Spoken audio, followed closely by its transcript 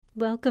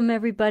Welcome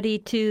everybody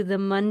to the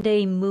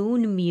Monday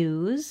Moon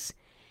Muse.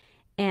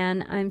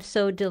 And I'm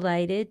so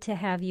delighted to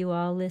have you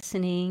all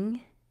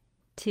listening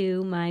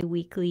to my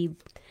weekly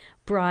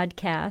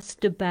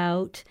broadcast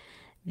about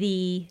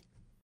the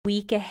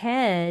week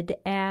ahead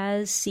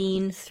as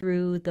seen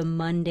through the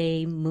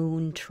Monday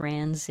moon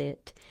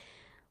transit.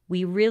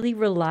 We really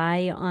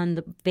rely on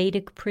the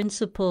Vedic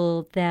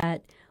principle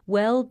that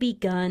well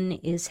begun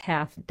is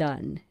half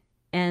done.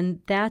 And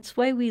that's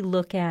why we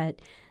look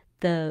at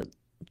the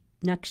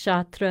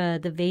nakshatra,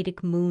 the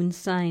Vedic moon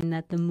sign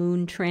that the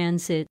moon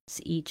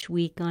transits each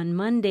week on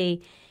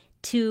Monday,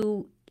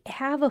 to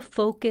have a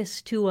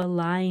focus to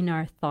align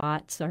our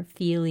thoughts, our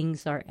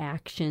feelings, our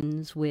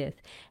actions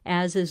with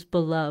as is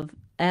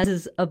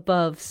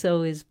above,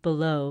 so is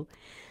below.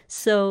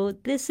 So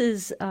this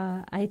is,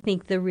 I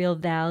think, the real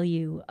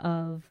value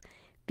of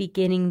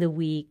beginning the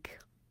week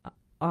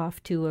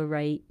off to a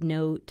right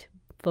note,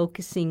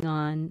 focusing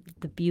on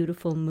the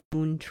beautiful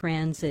moon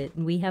transit.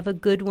 And we have a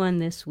good one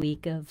this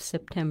week of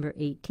September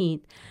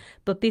 18th.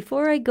 But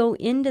before I go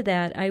into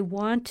that, I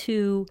want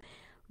to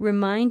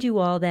remind you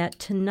all that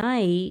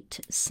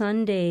tonight,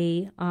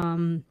 Sunday,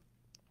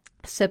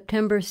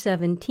 September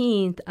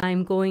 17th,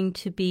 I'm going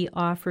to be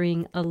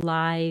offering a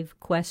live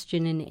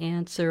question and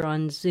answer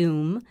on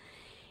Zoom.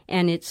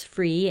 And it's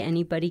free.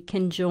 Anybody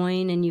can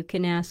join and you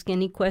can ask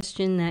any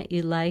question that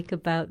you like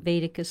about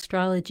Vedic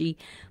astrology.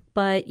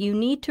 But you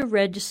need to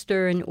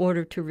register in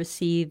order to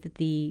receive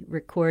the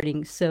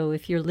recording. So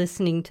if you're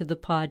listening to the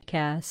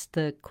podcast,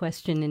 the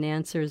question and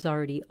answer is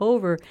already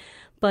over,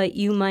 but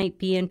you might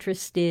be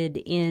interested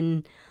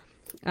in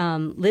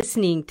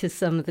listening to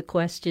some of the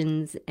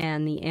questions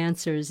and the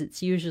answers.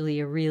 It's usually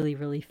a really,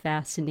 really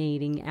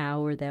fascinating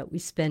hour that we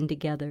spend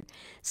together.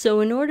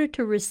 So in order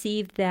to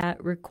receive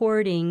that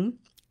recording,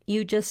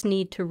 you just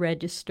need to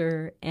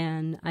register,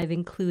 and I've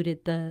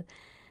included the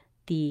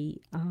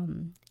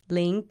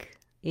link.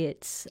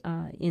 It's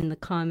in the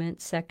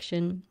comments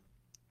section,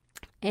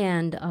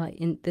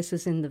 and this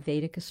is in the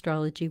Vedic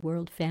Astrology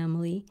World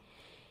family.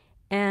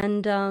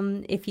 And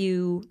if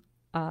you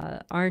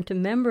aren't a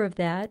member of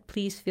that,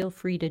 please feel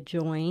free to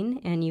join,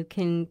 and you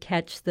can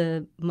catch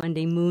the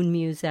Monday Moon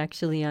Muse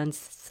actually on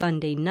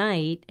Sunday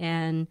night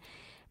and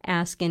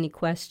ask any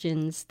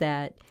questions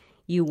that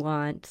you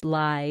want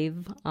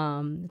live.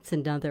 It's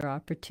another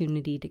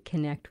opportunity to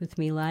connect with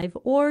me live,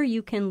 or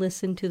you can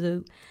listen to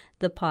the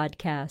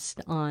podcast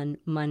on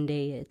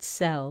Monday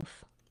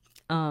itself.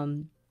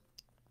 But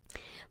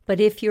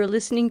if you're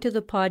listening to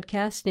the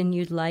podcast and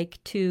you'd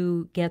like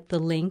to get the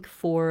link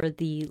for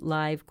the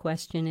live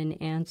question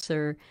and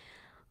answer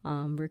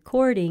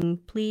recording,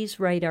 please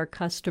write our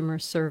customer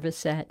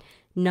service at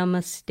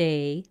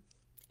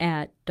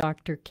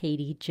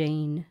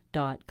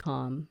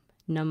namaste@drkatiejane.com.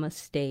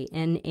 Namaste,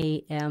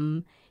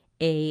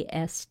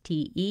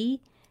 NAMASTE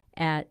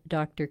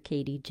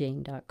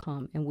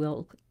 @drkatiejane.com, and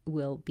we'll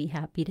be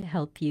happy to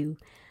help you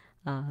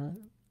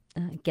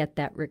get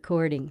that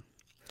recording.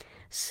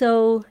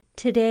 So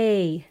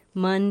today,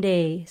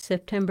 Monday,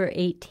 September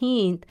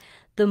 18th,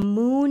 the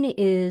moon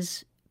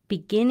is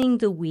beginning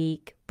the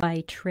week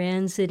by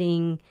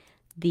transiting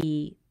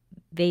the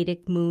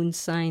Vedic moon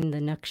sign, the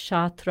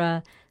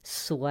nakshatra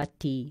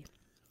Swati.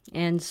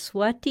 And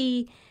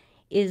Swati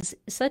is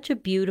such a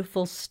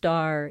beautiful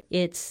star.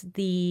 It's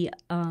the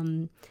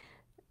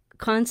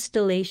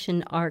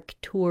constellation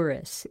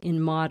Arcturus in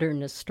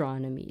modern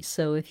astronomy.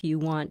 So if you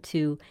want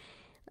to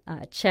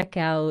check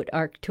out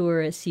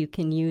Arcturus, you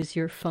can use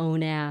your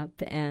phone app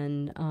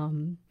and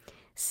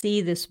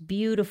see this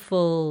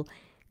beautiful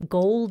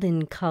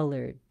golden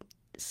colored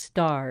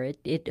star.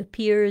 It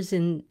appears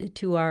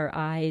to our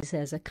eyes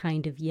as a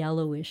kind of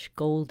yellowish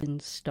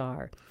golden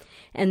star.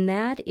 And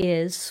that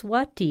is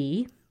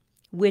Swati,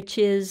 which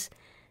is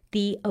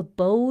the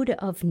abode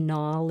of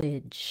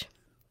knowledge.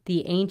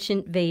 The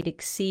ancient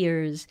Vedic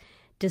seers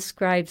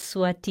describe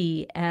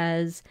Swati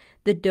as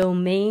the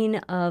domain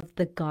of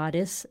the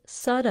goddess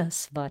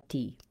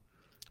Saraswati,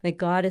 the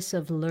goddess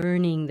of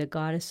learning, the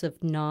goddess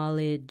of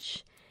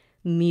knowledge,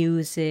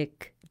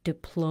 music,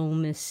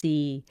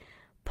 diplomacy,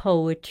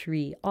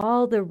 poetry,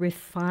 all the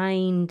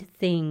refined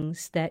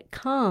things that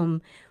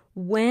come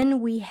when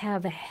we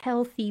have a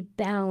healthy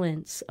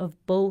balance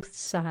of both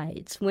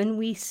sides, when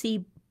we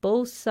see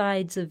both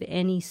sides of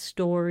any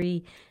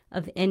story,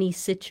 of any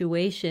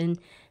situation,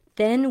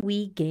 then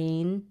we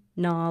gain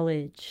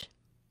knowledge.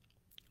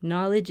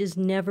 Knowledge is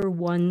never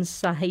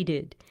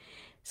one-sided.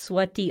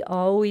 Swati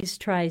always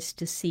tries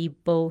to see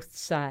both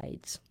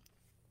sides.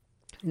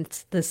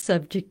 It's the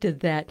subject of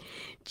that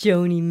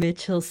Joni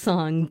Mitchell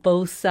song,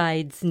 Both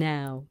Sides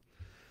Now.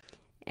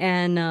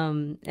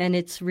 And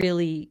it's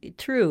really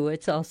true.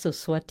 It's also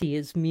Swati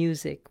is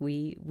music.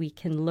 We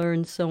can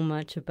learn so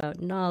much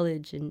about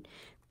knowledge and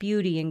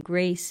beauty and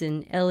grace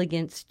and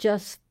elegance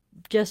just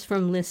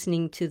from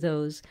listening to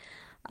those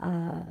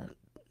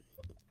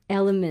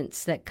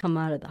elements that come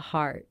out of the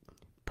heart,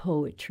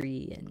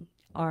 poetry and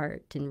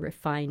art and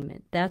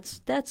refinement.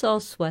 That's all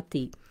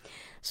Swati.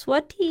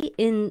 Swati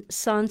in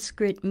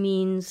Sanskrit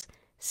means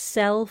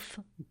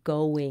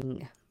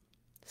self-going.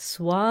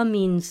 Swa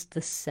means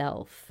the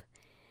self,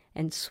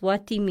 and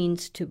Swati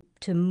means to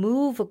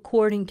move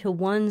according to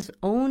one's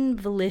own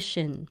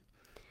volition,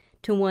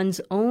 to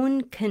one's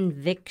own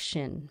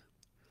conviction.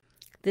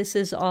 This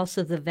is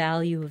also the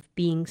value of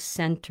being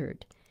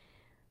centered.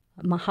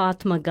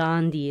 Mahatma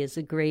Gandhi is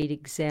a great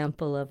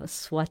example of a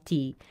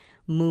Swati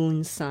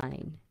moon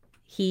sign.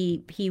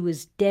 He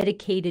was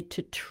dedicated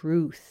to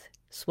truth.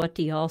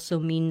 Swati also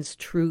means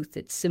truth.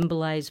 It's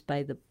symbolized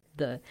by the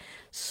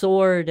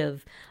sword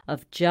of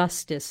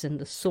justice and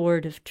the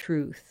sword of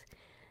truth.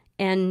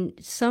 And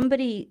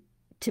somebody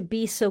to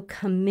be so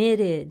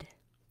committed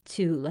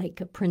to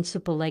like a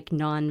principle like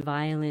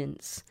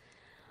nonviolence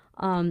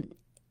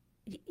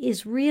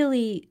is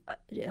really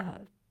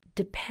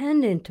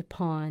dependent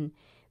upon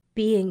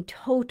being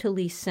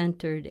totally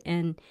centered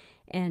and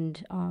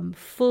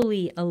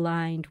fully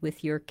aligned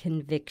with your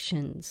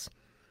convictions.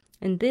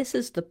 And this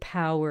is the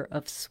power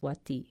of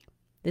Swati.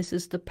 This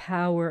is the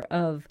power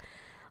of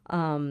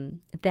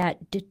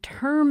that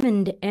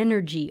determined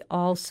energy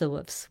also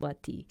of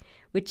Swati,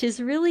 which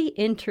is really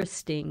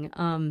interesting.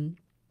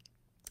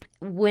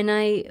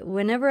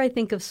 Whenever I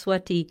think of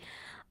Swati,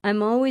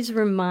 I'm always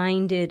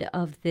reminded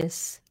of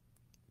this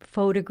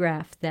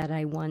photograph that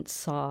I once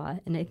saw,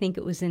 and I think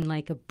it was in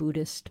like a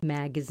Buddhist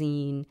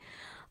magazine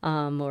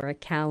or a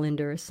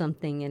calendar or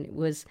something, and it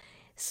was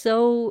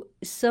so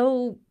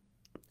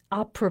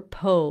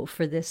apropos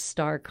for this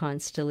star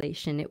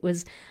constellation. It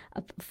was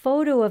a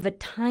photo of a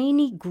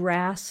tiny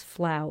grass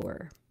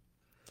flower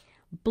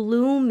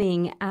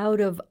blooming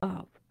out of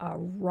a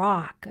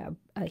rock,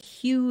 a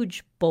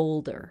huge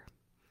boulder.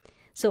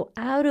 So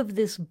out of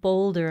this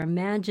boulder,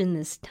 imagine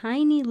this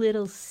tiny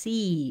little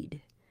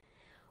seed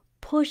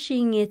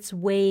pushing its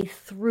way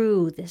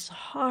through this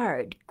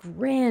hard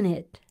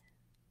granite,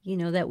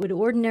 that would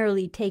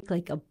ordinarily take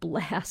like a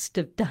blast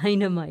of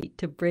dynamite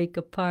to break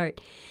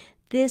apart.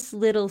 This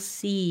little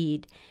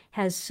seed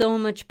has so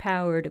much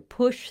power to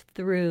push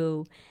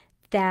through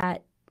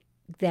that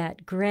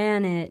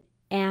granite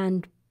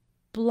and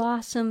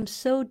blossom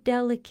so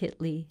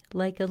delicately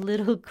like a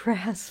little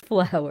grass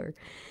flower.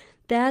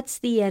 That's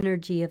the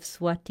energy of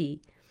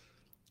Swati.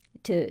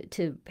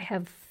 To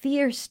have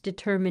fierce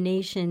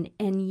determination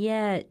and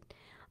yet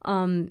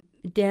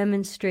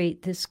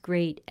demonstrate this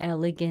great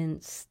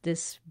elegance,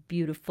 this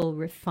beautiful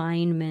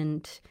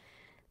refinement,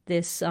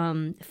 this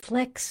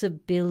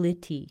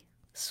flexibility.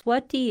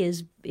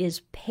 Swati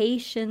is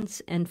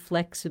patience and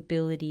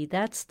flexibility.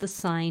 That's the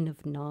sign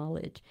of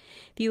knowledge.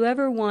 If you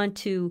ever want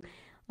to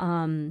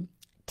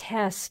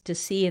test to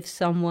see if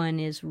someone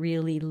is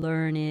really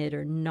learned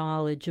or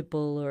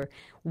knowledgeable or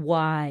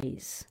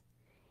wise,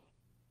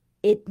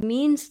 it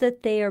means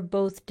that they are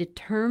both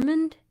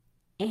determined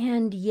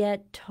and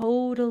yet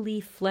totally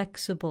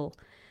flexible.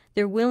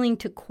 They're willing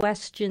to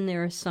question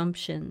their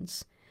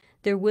assumptions.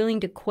 They're willing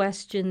to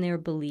question their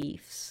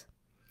beliefs,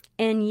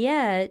 and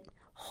yet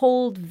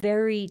hold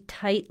very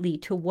tightly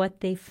to what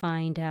they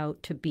find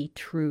out to be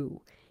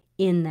true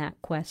in that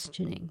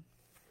questioning.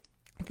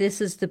 This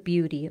is the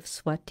beauty of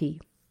Swati.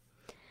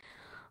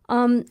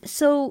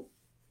 So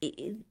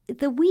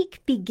the week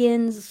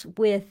begins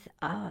with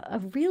a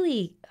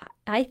really,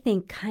 I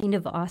think, kind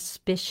of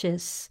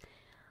auspicious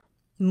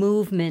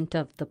movement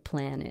of the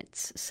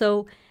planets.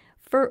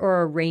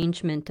 Or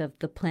arrangement of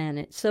the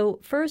planet. So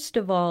first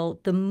of all,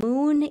 the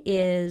moon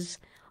is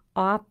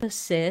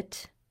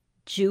opposite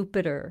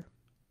Jupiter,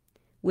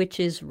 which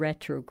is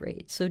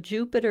retrograde. So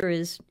Jupiter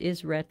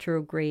is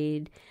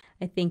retrograde,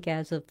 I think,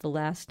 as of the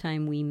last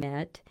time we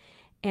met.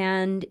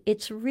 And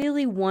it's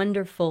really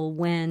wonderful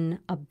when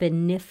a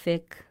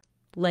benefic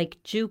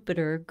like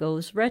Jupiter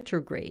goes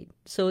retrograde.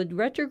 So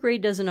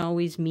retrograde doesn't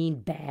always mean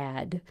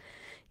bad,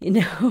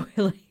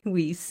 like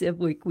we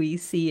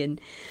see in,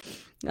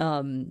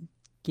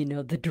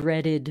 the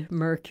dreaded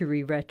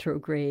Mercury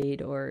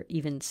retrograde or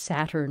even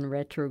Saturn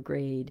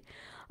retrograde.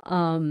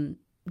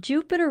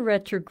 Jupiter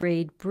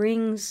retrograde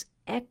brings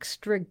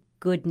extra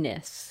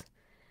goodness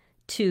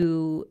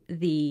to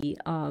the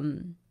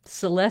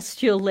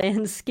celestial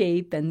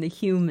landscape and the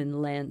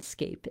human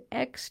landscape.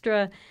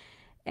 Extra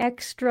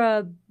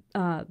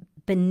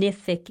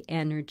benefic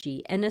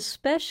energy, and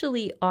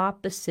especially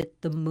opposite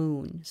the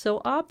moon.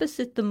 So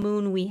opposite the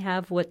moon, we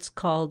have what's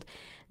called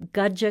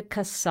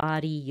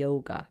Gajakasari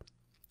Yoga.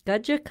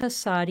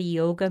 Gajakasari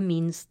Yoga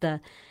means the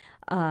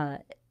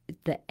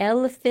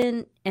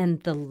elephant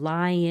and the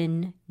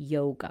lion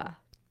yoga,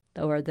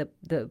 or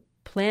the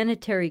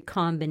planetary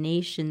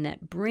combination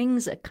that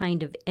brings a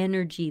kind of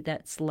energy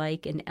that's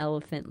like an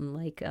elephant and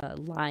like a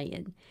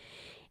lion.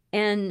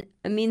 And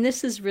I mean,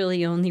 this is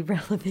really only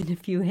relevant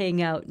if you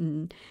hang out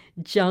in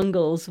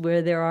jungles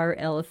where there are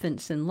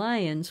elephants and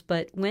lions.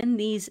 But when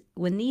these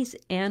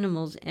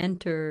animals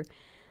enter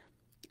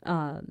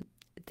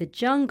the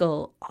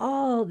jungle,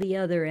 all the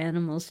other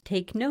animals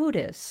take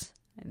notice.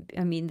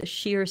 I mean, the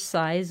sheer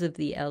size of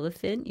the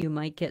elephant, you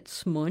might get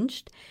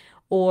smunched,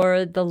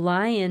 or the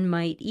lion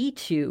might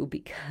eat you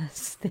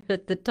because they're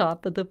at the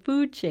top of the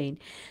food chain.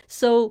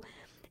 So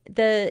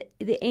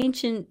The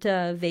ancient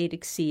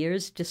Vedic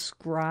seers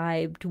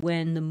described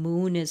when the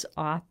moon is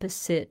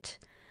opposite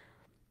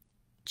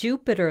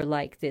Jupiter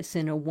like this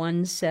in a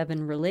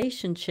 1-7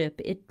 relationship,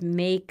 it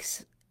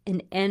makes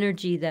an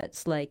energy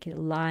that's like a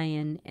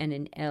lion and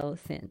an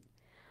elephant.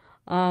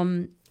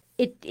 Um,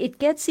 it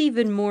gets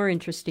even more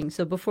interesting.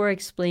 So before I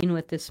explain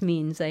what this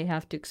means, I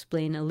have to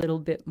explain a little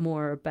bit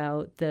more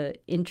about the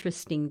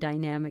interesting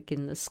dynamic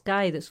in the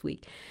sky this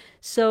week.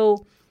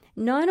 So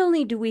not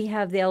only do we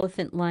have the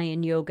elephant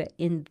lion yoga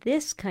in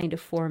this kind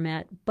of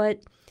format,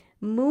 but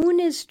Moon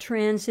is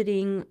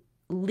transiting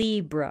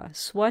Libra.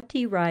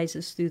 Swati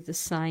rises through the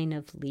sign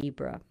of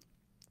Libra.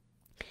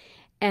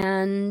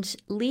 And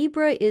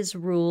Libra is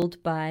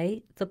ruled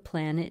by the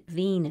planet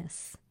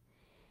Venus.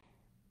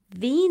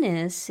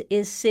 Venus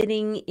is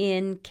sitting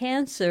in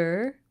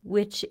Cancer,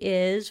 which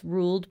is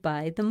ruled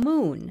by the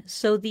moon.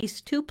 So these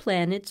two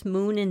planets,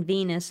 Moon and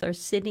Venus, are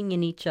sitting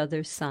in each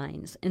other's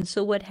signs. And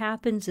so what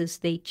happens is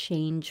they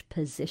change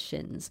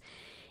positions.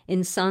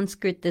 In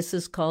Sanskrit, this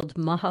is called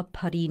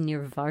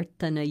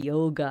Mahaparinirvartana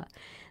Yoga,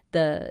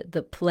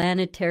 the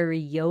planetary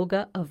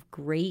yoga of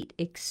great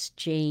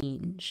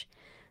exchange.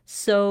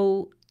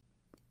 So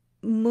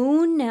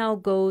Moon now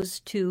goes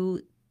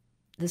to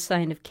the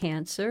sign of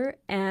Cancer,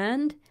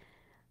 and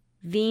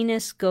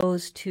Venus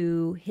goes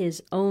to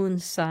his own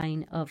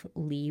sign of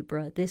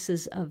Libra. This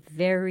is a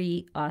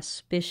very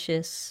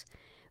auspicious,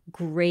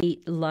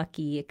 great,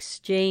 lucky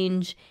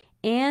exchange,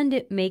 and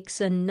it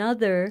makes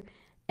another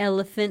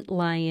elephant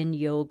lion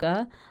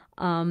yoga,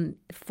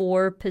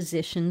 4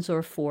 positions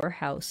or 4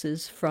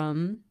 houses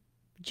from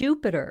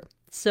Jupiter.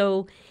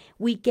 So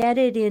we get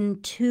it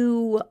in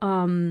 2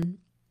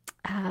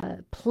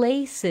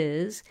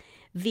 places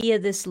via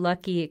this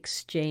lucky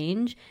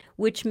exchange,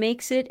 which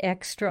makes it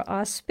extra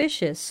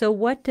auspicious. So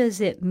what does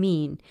it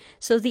mean?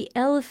 So the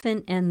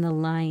elephant and the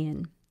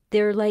lion,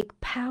 they're like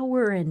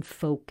power and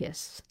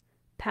focus.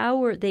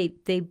 Power, they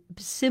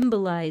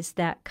symbolize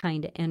that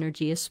kind of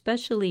energy,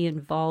 especially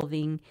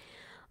involving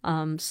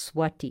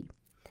Swati.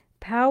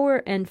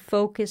 Power and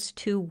focus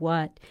to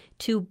what?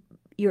 To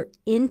your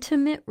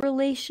intimate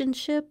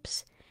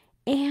relationships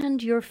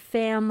and your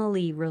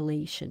family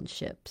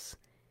relationships.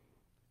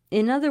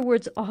 In other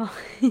words, all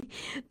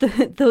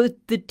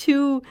the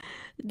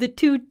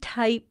two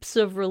types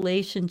of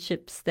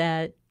relationships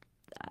that,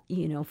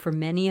 for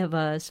many of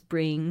us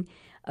bring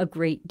a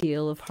great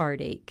deal of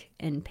heartache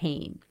and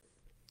pain.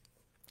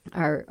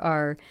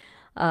 Our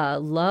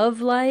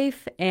love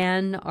life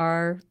and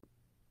our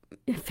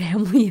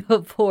family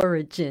of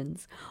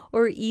origins,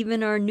 or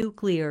even our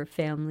nuclear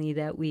family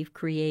that we've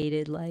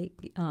created, like,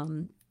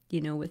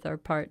 with our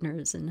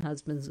partners and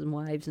husbands and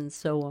wives and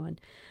so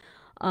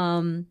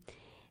on.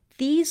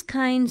 These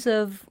kinds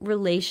of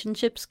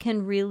relationships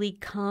can really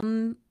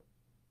come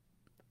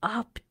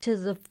up to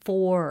the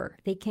fore.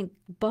 They can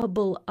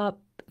bubble up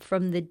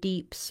from the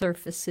deep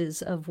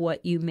surfaces of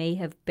what you may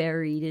have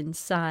buried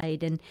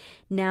inside, and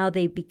now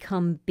they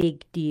become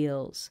big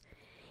deals.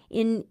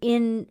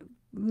 In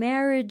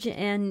marriage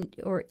and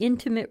or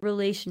intimate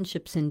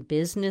relationships and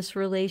business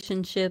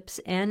relationships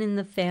and in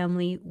the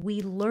family,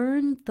 we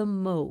learn the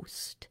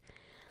most.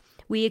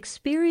 We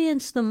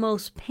experience the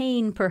most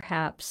pain,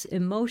 perhaps,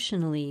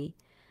 emotionally,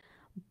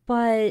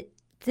 but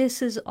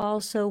this is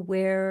also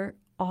where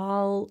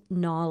all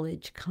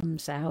knowledge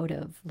comes out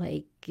of.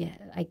 Like,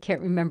 I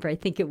can't remember, I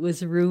think it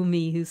was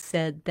Rumi who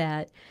said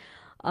that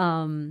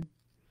the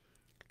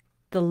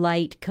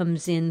light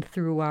comes in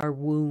through our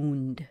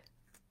wound,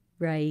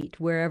 right?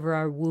 Wherever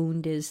our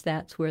wound is,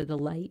 that's where the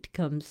light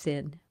comes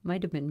in.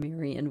 Might have been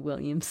Marianne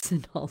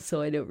Williamson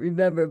also, I don't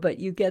remember, but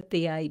you get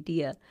the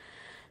idea.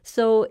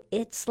 So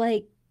it's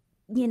like,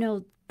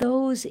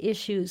 those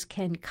issues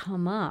can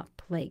come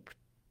up, like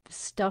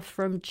stuff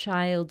from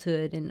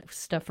childhood, and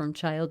stuff from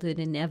childhood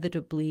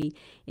inevitably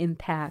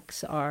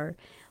impacts our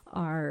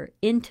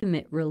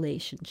intimate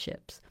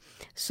relationships.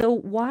 So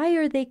why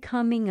are they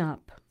coming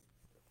up?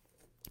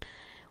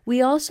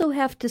 We also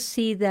have to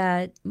see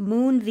that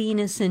Moon,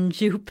 Venus, and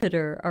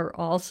Jupiter are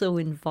also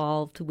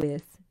involved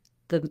with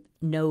the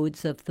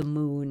nodes of the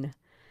moon,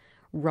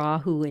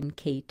 Rahu and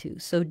Ketu.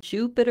 So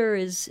Jupiter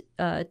is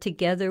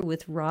together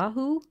with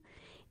Rahu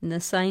in the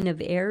sign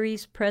of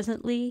Aries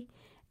presently,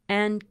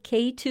 and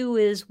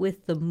Ketu is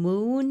with the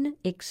moon,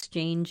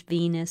 exchange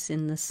Venus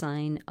in the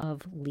sign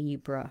of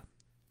Libra.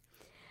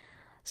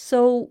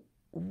 So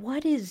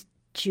what is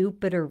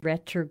Jupiter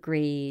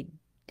retrograde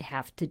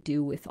have to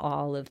do with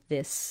all of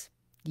this,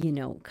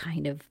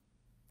 kind of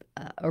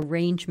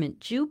arrangement?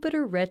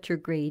 Jupiter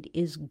retrograde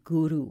is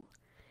Guru.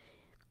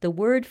 The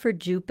word for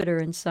Jupiter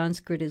in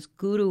Sanskrit is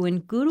Guru,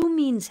 and Guru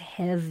means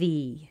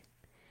heavy.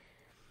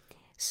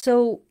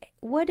 So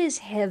what is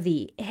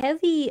heavy?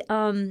 Heavy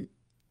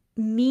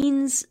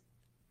means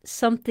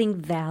something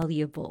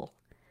valuable.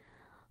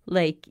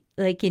 Like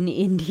in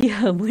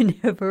India,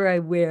 whenever I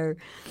wear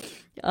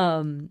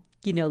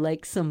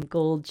like some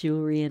gold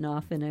jewelry, and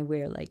often I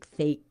wear like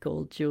fake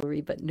gold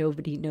jewelry, but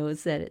nobody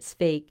knows that it's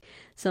fake.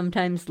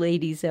 Sometimes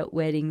ladies at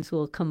weddings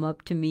will come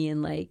up to me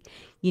and like,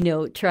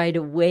 try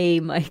to weigh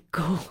my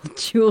gold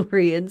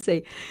jewelry and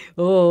say,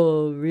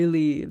 "Oh,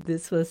 really?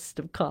 This must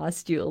have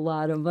cost you a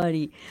lot of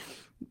money."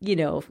 You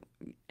know,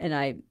 and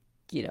I,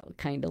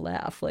 kind of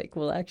laugh like,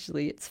 "Well,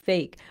 actually it's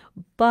fake."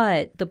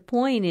 But the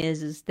point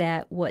is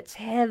that what's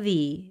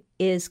heavy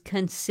is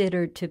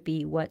considered to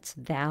be what's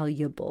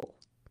valuable.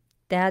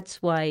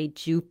 That's why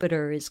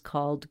Jupiter is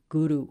called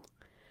Guru.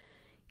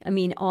 I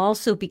mean,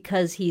 also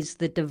because he's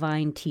the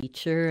divine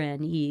teacher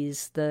and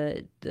he's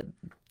the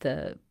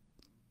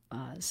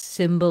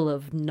symbol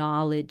of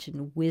knowledge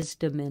and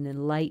wisdom and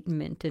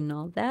enlightenment and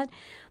all that,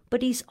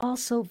 but he's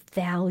also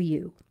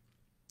value.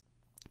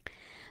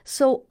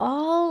 So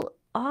all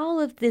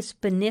of this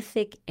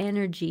benefic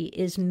energy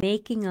is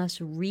making us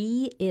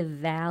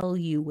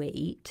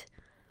reevaluate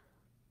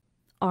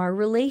our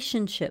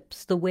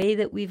relationships, the way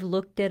that we've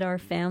looked at our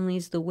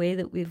families, the way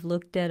that we've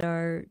looked at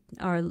our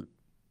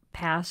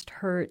past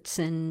hurts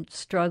and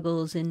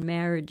struggles in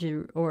marriage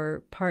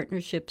or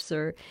partnerships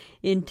or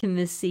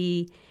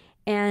intimacy.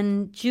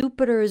 And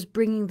Jupiter is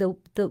bringing the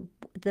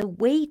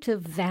weight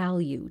of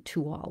value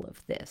to all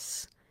of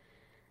this.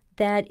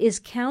 That is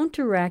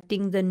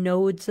counteracting the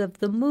nodes of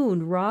the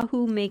moon.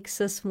 Rahu makes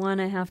us want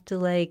to have to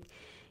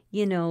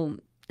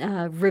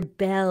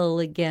rebel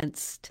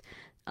against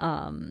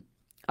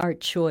our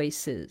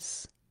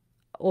choices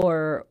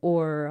or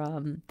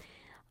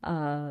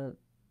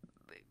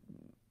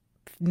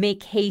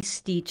make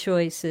hasty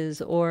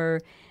choices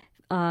or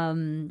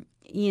feel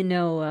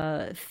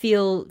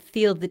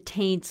the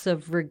taints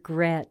of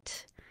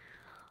regret,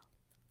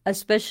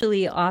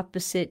 especially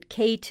opposite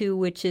Ketu,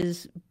 which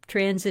is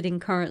transiting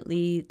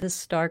currently the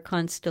star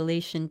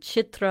constellation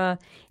Chitra,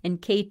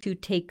 and Ketu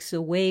takes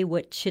away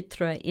what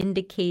Chitra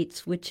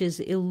indicates, which is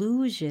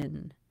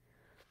illusion.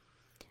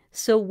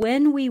 So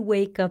when we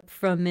wake up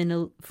from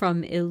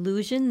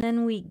illusion,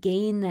 then we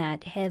gain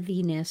that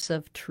heaviness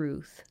of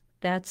truth.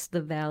 That's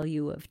the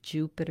value of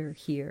Jupiter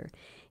here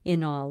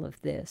in all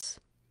of this.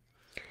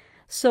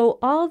 So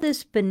all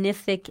this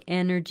benefic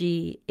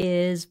energy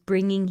is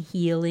bringing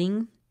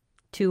healing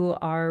to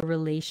our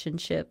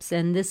relationships.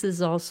 And this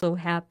is also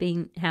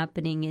happening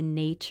in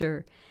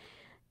nature.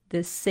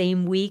 This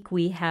same week,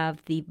 we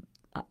have the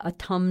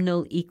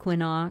autumnal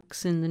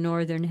equinox in the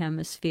northern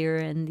hemisphere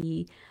and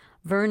the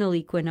vernal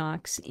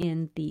equinox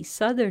in the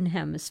southern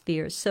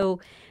hemisphere.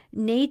 So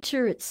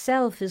nature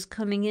itself is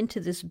coming into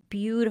this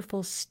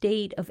beautiful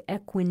state of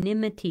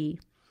equanimity,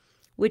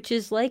 which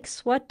is like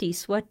Swati.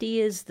 Swati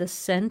is the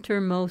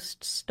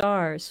centermost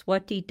star.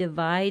 Swati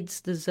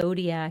divides the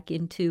zodiac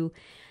into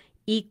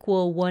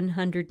equal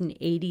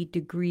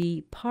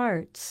 180-degree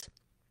parts.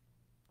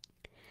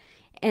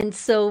 And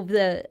so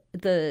the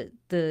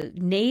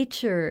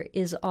nature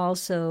is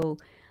also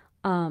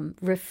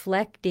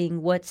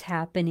reflecting what's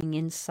happening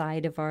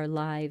inside of our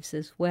lives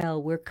as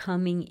well. We're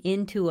coming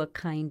into a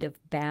kind of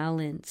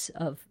balance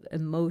of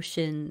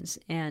emotions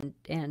and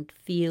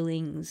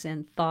feelings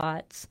and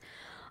thoughts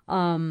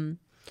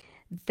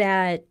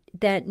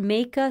that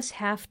make us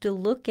have to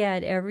look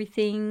at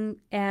everything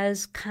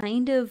as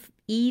kind of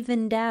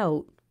evened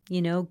out.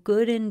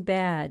 Good and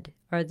bad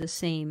are the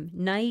same.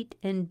 Night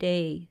and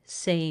day,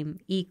 same,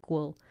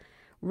 equal.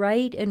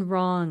 Right and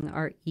wrong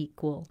are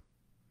equal.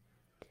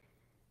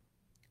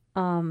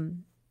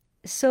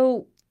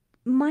 So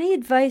my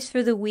advice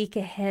for the week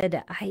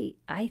ahead,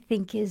 I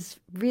think, is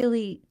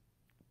really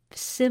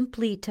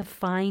simply to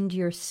find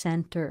your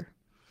center.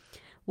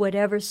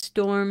 Whatever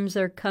storms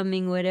are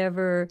coming,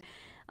 whatever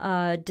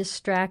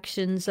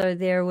distractions are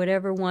there,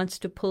 whatever wants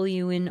to pull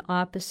you in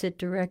opposite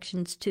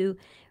directions, to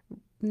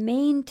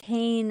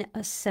maintain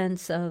a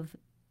sense of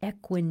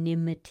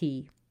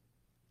equanimity.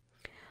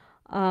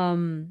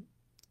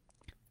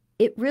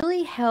 It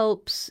really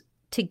helps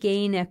to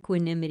gain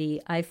equanimity,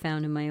 I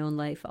found in my own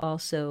life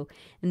also,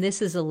 and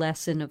this is a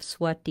lesson of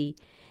Swati,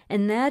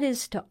 and that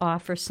is to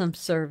offer some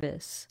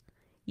service.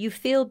 You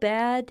feel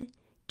bad,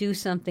 do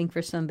something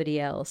for somebody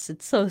else.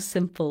 It's so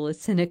simple.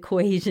 It's an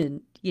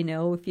equation.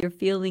 If you're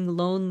feeling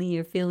lonely,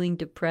 you're feeling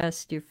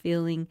depressed, you're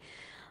feeling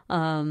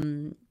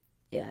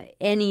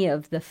any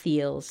of the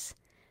feels,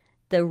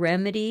 the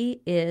remedy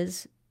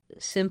is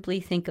simply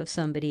think of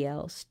somebody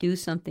else, do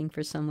something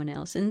for someone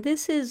else. And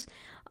this is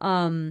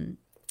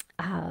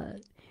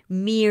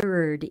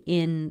mirrored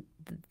in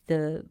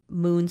the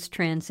moon's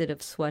transit of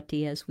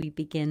Swati as we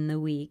begin the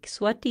week.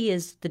 Swati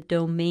is the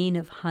domain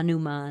of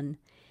Hanuman.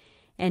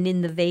 And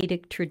in the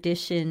Vedic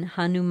tradition,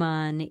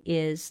 Hanuman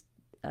is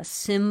a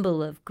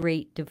symbol of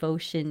great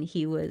devotion.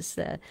 He was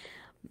a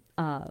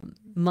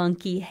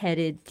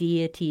monkey-headed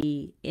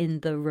deity in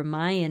the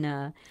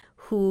Ramayana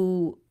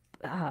who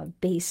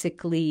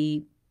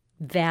basically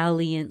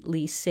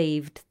valiantly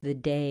saved the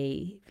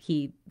day.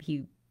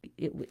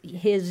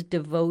 His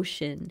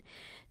devotion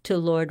to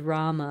Lord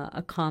Rama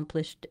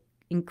accomplished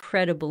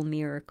incredible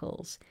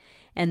miracles.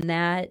 And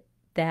that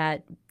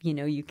that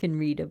you can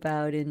read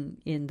about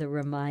in the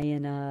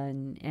Ramayana,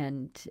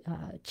 and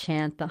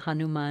chant the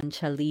Hanuman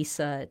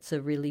Chalisa. It's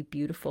a really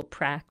beautiful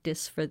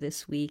practice for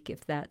this week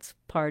if that's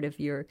part of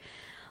your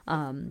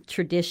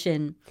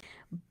tradition.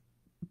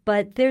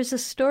 But there's a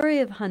story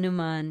of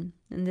Hanuman,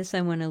 and this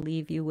I want to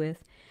leave you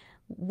with.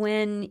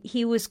 When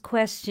he was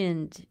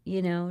questioned,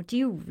 do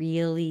you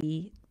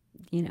really,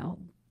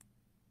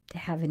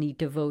 have any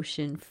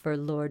devotion for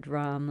Lord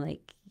Ram?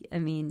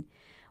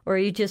 Or are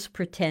you just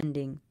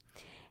pretending?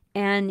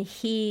 And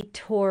he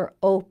tore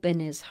open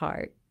his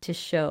heart to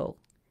show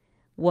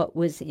what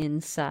was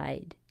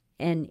inside.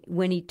 And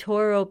when he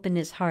tore open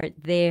his heart,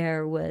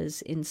 there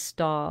was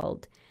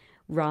installed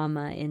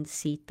Rama and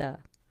Sita.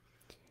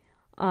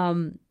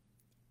 And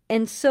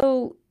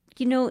so,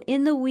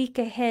 in the week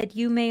ahead,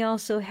 you may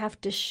also have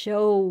to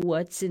show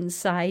what's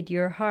inside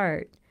your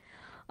heart.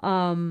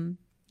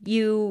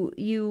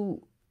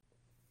 You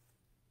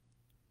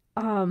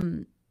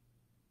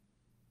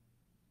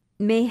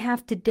may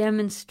have to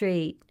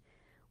demonstrate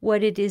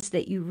what it is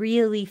that you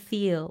really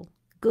feel,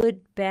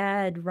 good,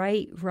 bad,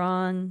 right,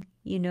 wrong,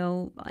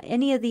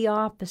 any of the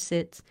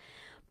opposites,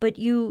 but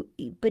to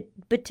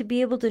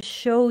be able to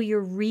show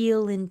your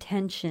real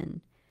intention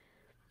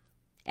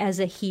as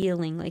a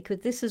healing, like,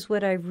 this is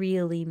what I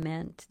really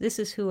meant, this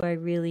is who I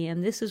really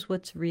am, this is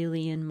what's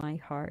really in my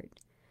heart.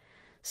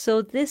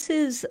 So this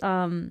is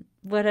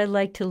what I'd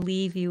like to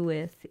leave you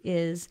with,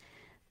 is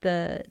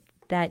that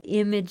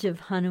image of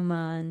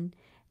Hanuman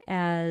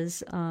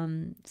as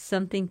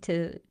something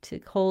to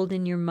hold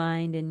in your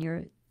mind and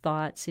your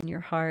thoughts in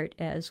your heart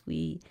as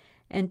we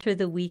enter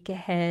the week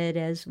ahead,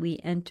 as we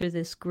enter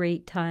this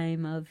great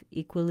time of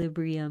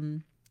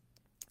equilibrium,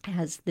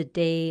 as the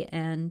day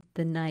and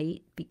the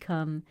night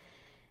become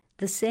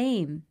the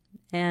same,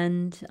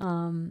 and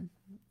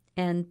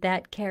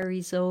that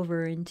carries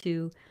over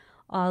into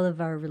all of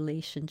our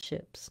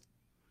relationships.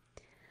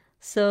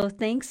 So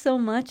thanks so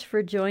much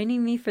for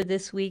joining me for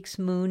this week's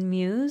Moon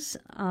Muse.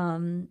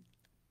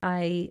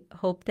 I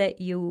hope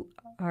that you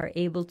are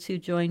able to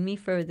join me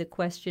for the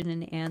question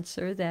and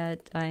answer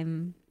that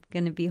I'm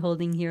going to be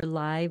holding here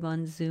live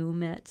on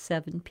Zoom at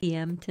 7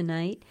 p.m.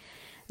 tonight.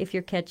 If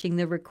you're catching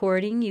the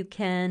recording, you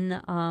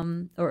can,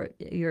 or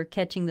you're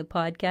catching the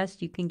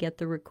podcast, you can get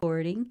the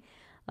recording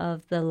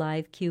of the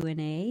live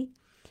Q&A.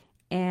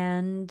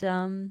 And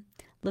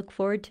look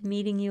forward to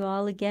meeting you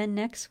all again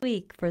next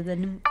week for the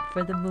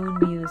Moon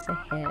Muse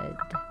ahead.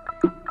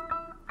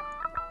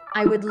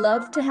 I would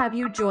love to have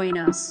you join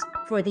us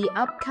for the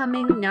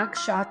upcoming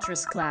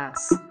Nakshatras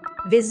class.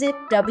 Visit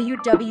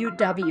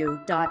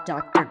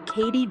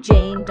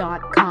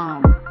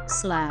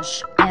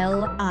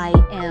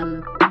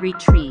www.drkatiejane.com/LIM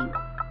retreat.